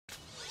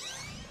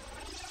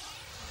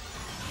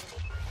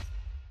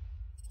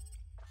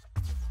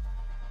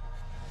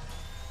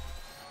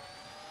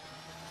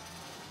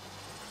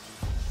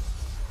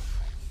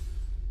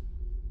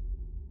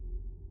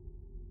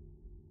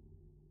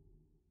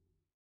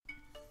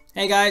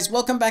Hey guys,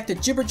 welcome back to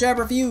Jibber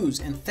Reviews,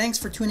 and thanks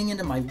for tuning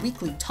into my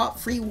weekly top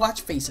free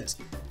watch faces.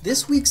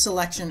 This week's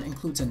selection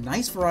includes a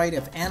nice variety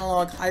of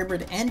analog,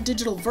 hybrid, and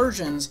digital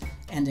versions,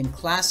 and in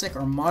classic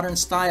or modern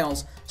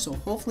styles, so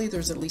hopefully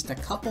there's at least a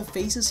couple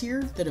faces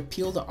here that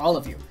appeal to all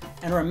of you.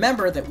 And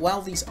remember that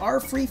while these are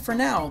free for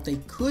now, they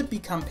could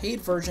become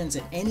paid versions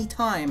at any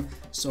time,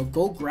 so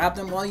go grab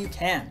them while you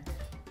can.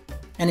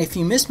 And if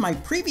you missed my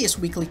previous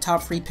weekly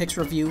top free picks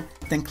review,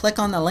 then click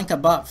on the link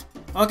above.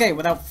 Okay,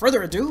 without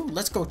further ado,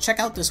 let's go check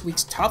out this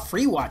week's top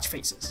free watch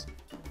faces.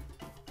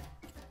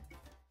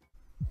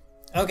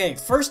 Okay,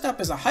 first up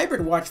is a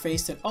hybrid watch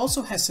face that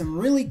also has some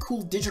really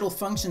cool digital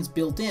functions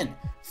built in.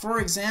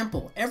 For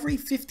example, every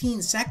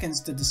 15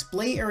 seconds the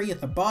display area at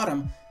the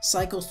bottom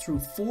cycles through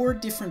 4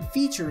 different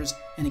features,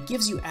 and it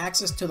gives you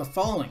access to the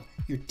following: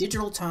 your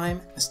digital time,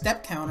 a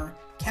step counter,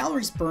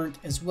 calories burnt,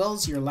 as well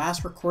as your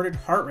last recorded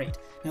heart rate.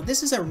 Now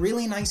this is a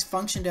really nice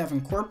function to have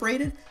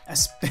incorporated,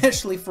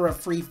 especially for a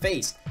free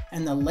face.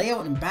 And the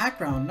layout and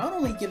background not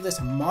only give this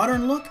a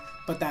modern look,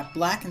 but that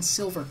black and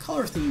silver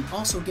color theme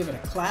also give it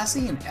a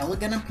classy and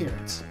elegant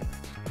appearance.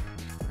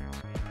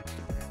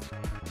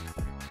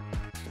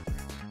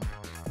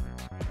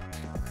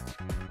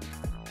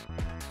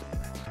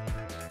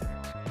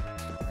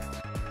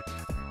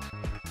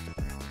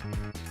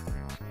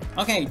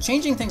 Okay,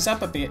 changing things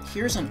up a bit,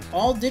 here's an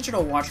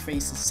all-digital watch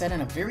face that's set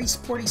in a very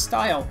sporty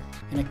style,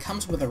 and it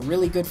comes with a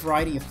really good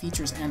variety of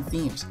features and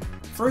themes.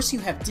 First, you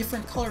have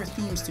different color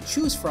themes to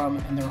choose from,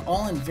 and they're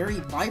all in very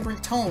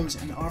vibrant tones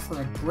and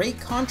offer a great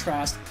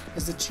contrast,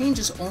 as the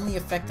changes only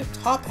affect the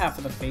top half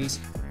of the face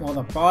while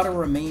the bottom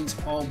remains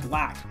all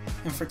black.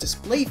 And for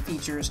display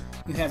features,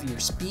 you have your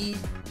speed,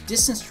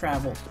 distance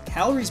traveled,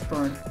 calories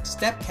burnt,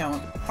 step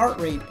count, heart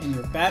rate, and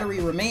your battery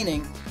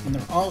remaining, and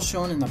they're all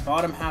shown in the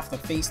bottom half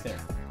of the face there.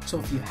 So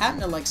if you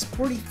happen to like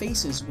sporty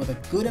faces with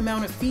a good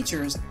amount of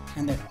features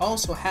and that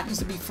also happens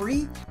to be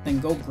free, then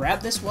go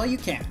grab this while you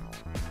can.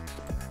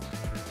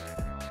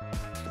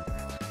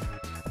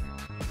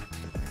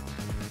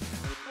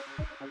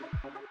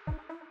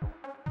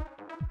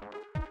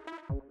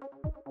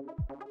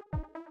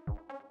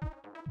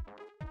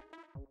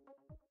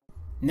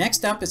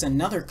 Next up is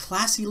another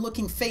classy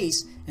looking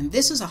face, and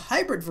this is a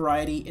hybrid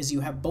variety as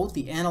you have both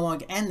the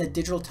analog and the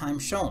digital time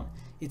shown.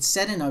 It's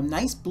set in a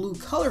nice blue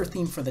color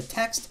theme for the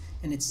text,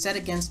 and it's set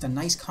against a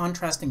nice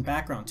contrasting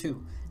background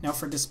too. Now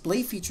for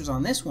display features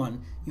on this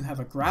one, you have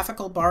a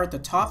graphical bar at the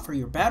top for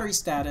your battery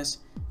status,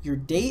 your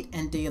date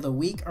and day of the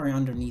week are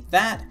underneath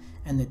that,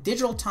 and the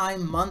digital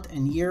time, month,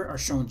 and year are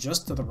shown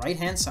just to the right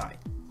hand side.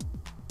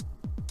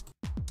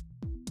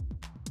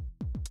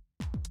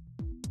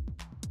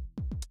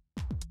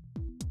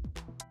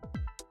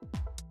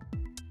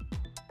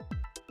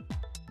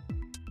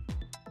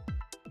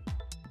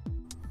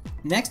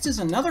 Next is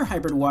another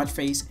hybrid watch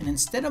face, and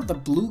instead of the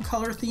blue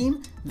color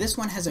theme, this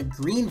one has a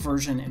green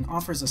version and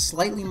offers a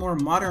slightly more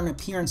modern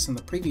appearance than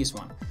the previous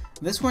one.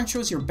 This one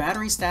shows your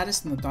battery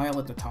status in the dial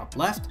at the top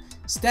left,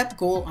 step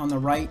goal on the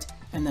right,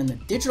 and then the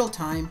digital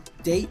time,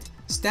 date,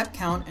 step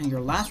count, and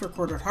your last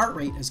recorded heart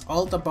rate is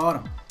all at the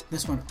bottom.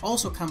 This one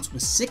also comes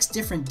with 6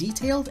 different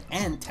detailed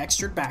and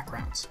textured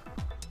backgrounds.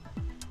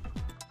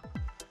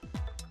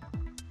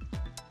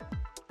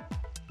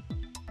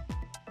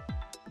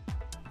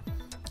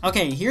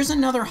 Okay, here's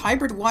another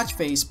hybrid watch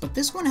face, but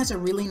this one has a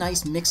really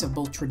nice mix of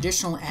both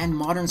traditional and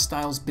modern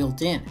styles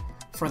built in.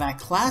 For that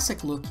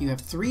classic look, you have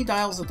 3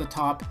 dials at the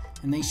top,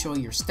 and they show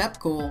your step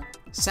goal,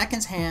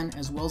 seconds hand,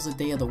 as well as the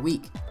day of the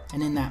week.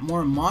 And in that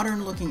more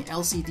modern looking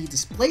LCD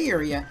display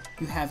area,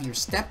 you have your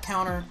step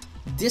counter,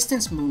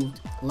 distance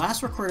moved,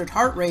 last recorded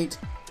heart rate,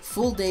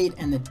 full date,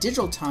 and the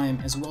digital time,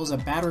 as well as a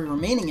battery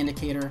remaining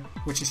indicator,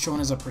 which is shown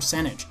as a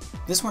percentage.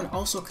 This one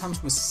also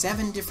comes with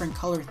 7 different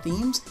color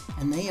themes,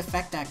 and they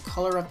affect that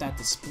color of that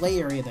display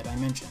area that I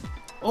mentioned.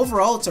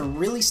 Overall, it's a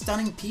really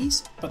stunning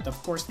piece, but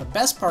of course the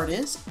best part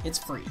is, it's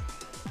free.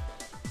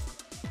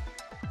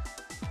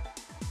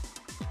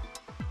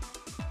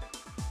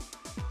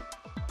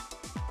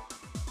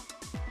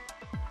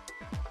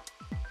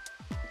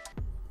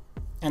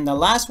 And the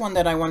last one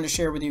that I wanted to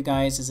share with you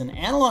guys is an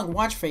analog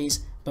watch face,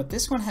 but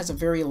this one has a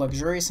very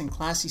luxurious and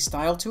classy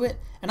style to it,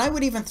 and I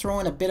would even throw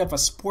in a bit of a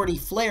sporty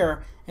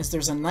flair, as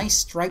there's a nice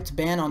striped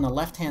band on the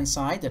left hand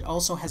side that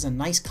also has a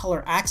nice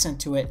color accent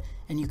to it,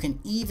 and you can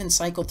even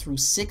cycle through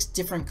 6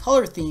 different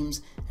color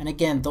themes, and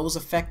again those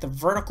affect the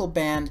vertical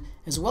band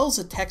as well as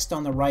the text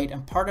on the right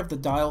and part of the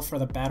dial for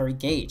the battery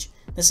gauge.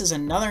 This is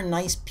another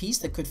nice piece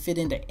that could fit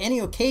into any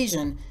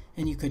occasion,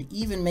 and you could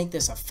even make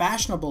this a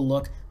fashionable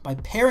look by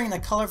pairing the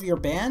color of your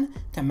band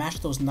to match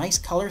those nice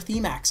color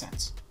theme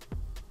accents.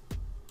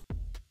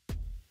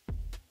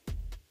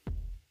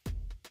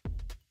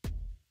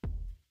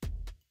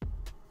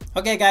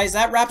 Okay guys,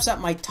 that wraps up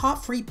my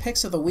top free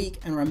picks of the week,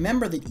 and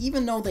remember that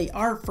even though they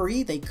are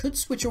free, they could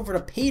switch over to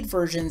paid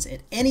versions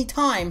at any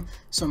time,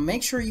 so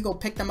make sure you go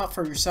pick them up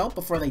for yourself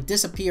before they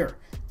disappear.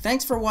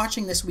 Thanks for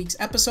watching this week's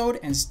episode,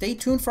 and stay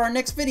tuned for our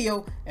next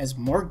video as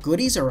more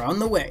goodies are on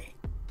the way.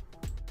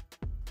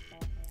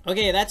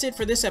 Okay, that's it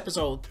for this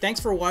episode. Thanks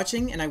for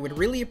watching, and I would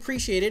really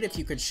appreciate it if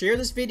you could share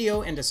this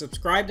video and to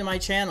subscribe to my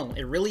channel.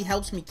 It really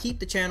helps me keep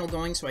the channel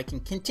going so I can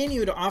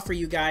continue to offer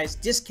you guys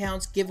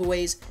discounts,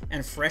 giveaways,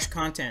 and fresh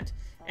content.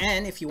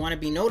 And if you want to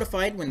be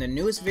notified when the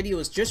newest video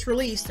is just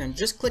released, then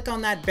just click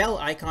on that bell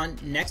icon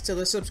next to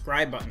the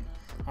subscribe button.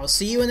 I'll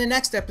see you in the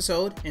next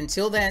episode.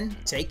 Until then,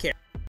 take care.